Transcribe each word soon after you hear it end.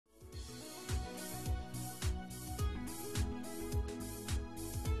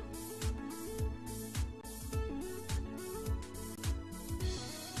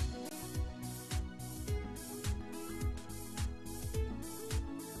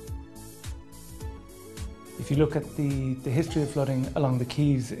If you look at the history of flooding along the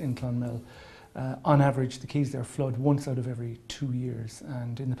quays in Clonmel, on average the quays there flood once out of every 2 years,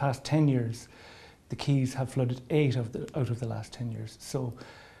 and in the past 10 years the quays have flooded 8 out of the last 10 years. So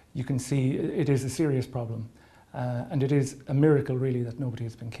you can see it is a serious problem, and it is a miracle really that nobody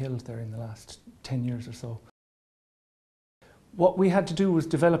has been killed there in the last 10 years or so. What we had to do was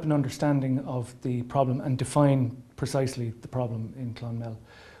develop an understanding of the problem and define precisely the problem in Clonmel.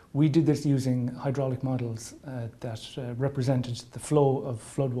 We did this using hydraulic models that represented the flow of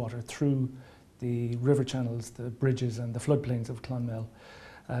floodwater through the river channels, the bridges and the floodplains of Clonmel.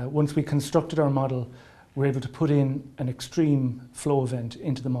 Once we constructed our model, we were able to put in an extreme flow event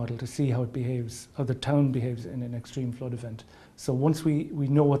into the model to see how it behaves, how the town behaves in an extreme flood event. So once we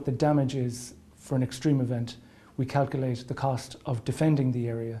know what the damage is for an extreme event, we calculate the cost of defending the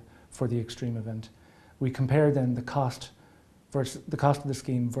area for the extreme event. We compare then the cost of the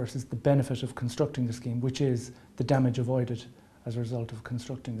scheme versus the benefit of constructing the scheme, which is the damage avoided as a result of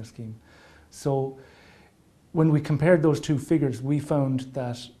constructing the scheme. So when we compared those two figures, we found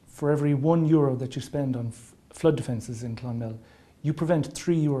that for every €1 that you spend on flood defences in Clonmel, you prevent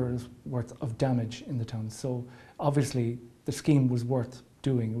 €3 worth of damage in the town. So obviously the scheme was worth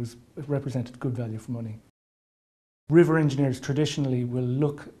doing. It represented good value for money. River engineers traditionally will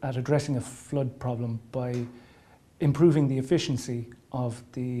look at addressing a flood problem by improving the efficiency of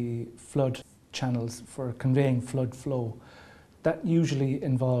the flood channels for conveying flood flow. That usually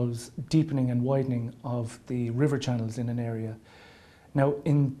involves deepening and widening of the river channels in an area. Now,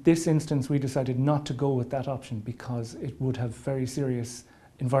 in this instance, we decided not to go with that option because it would have very serious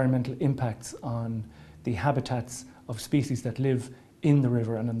environmental impacts on the habitats of species that live in the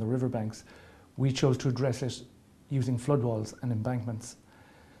river and on the riverbanks. We chose to address it using floodwalls and embankments.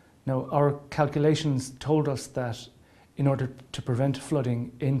 Now, our calculations told us that in order to prevent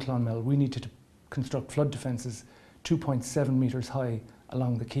flooding in Clonmel, we needed to construct flood defences 2.7 metres high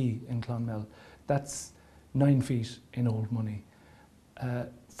along the quay in Clonmel. That's 9 feet in old money.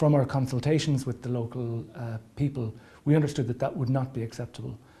 From our consultations with the local people, we understood that that would not be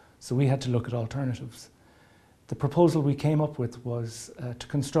acceptable. So we had to look at alternatives. The proposal we came up with was to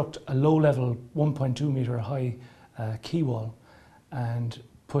construct a low-level 1.2 metre high quay wall and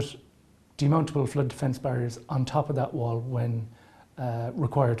put demountable flood defence barriers on top of that wall when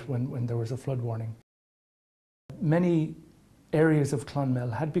required, when there was a flood warning. Many areas of Clonmel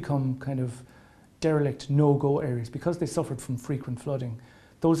had become kind of derelict, no-go areas because they suffered from frequent flooding.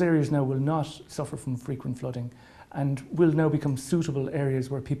 Those areas now will not suffer from frequent flooding and will now become suitable areas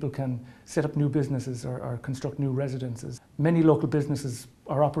where people can set up new businesses or construct new residences. Many local businesses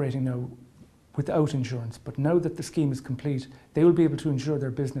are operating now without insurance, but now that the scheme is complete, they will be able to insure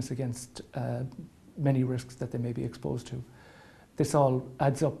their business against many risks that they may be exposed to. This all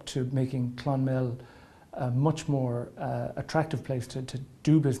adds up to making Clonmel a much more attractive place to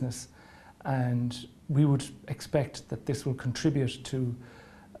do business, and we would expect that this will contribute to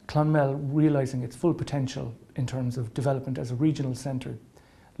Clonmel realising its full potential in terms of development as a regional centre,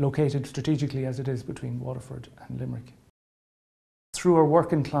 located strategically as it is between Waterford and Limerick. Through our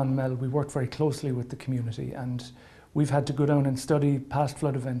work in Clonmel, we worked very closely with the community, and we've had to go down and study past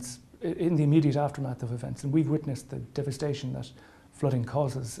flood events in the immediate aftermath of events, and we've witnessed the devastation that flooding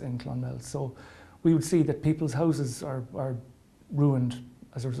causes in Clonmel. So we would see that people's houses are ruined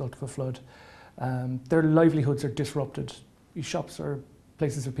as a result of a flood. Their livelihoods are disrupted. Shops or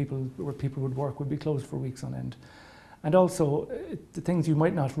places of where people would work would be closed for weeks on end. And also, the things you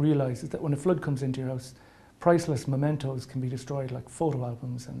might not realise is that when a flood comes into your house, priceless mementos can be destroyed, like photo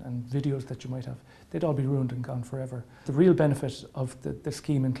albums and videos that you might have. They'd all be ruined and gone forever. The real benefit of the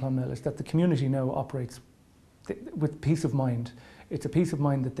scheme in Clonmel is that the community now operates with peace of mind. It's a peace of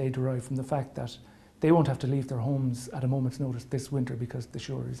mind that they derive from the fact that they won't have to leave their homes at a moment's notice this winter because the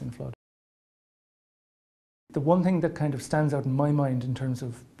shore is in flood. The one thing that kind of stands out in my mind in terms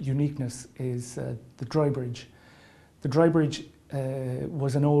of uniqueness is the dry bridge. The dry bridge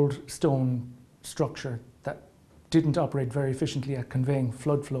was an old stone structure that didn't operate very efficiently at conveying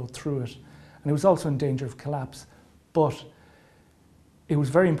flood flow through it, and it was also in danger of collapse. But it was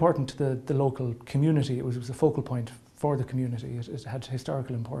very important to the local community. It was a focal point for the community. It had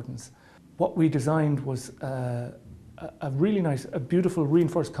historical importance. What we designed was a really nice, a beautiful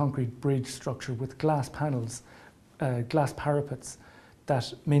reinforced concrete bridge structure with glass panels, glass parapets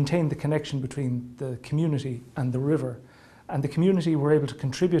that maintained the connection between the community and the river. And the community were able to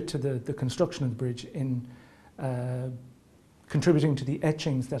contribute to the construction of the bridge in contributing to the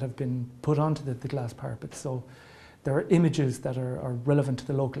etchings that have been put onto the glass parapets. So there are images that are relevant to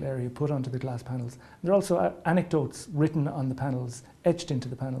the local area put onto the glass panels. There are also anecdotes written on the panels, etched into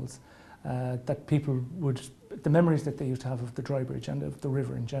the panels. that people would, the memories that they used to have of the dry bridge and of the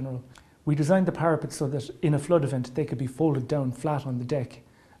river in general. We designed the parapets so that in a flood event they could be folded down flat on the deck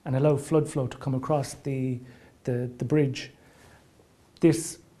and allow flood flow to come across the bridge.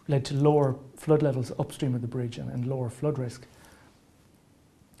 This led to lower flood levels upstream of the bridge and lower flood risk.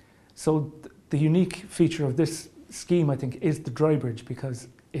 So the unique feature of this scheme, I think, is the dry bridge, because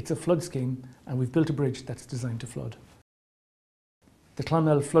it's a flood scheme and we've built a bridge that's designed to flood. The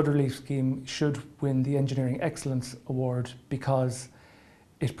Clonmel Flood Relief Scheme should win the Engineering Excellence Award because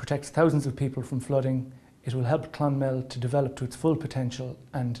it protects thousands of people from flooding, it will help Clonmel to develop to its full potential,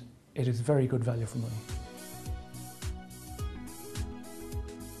 and it is very good value for money.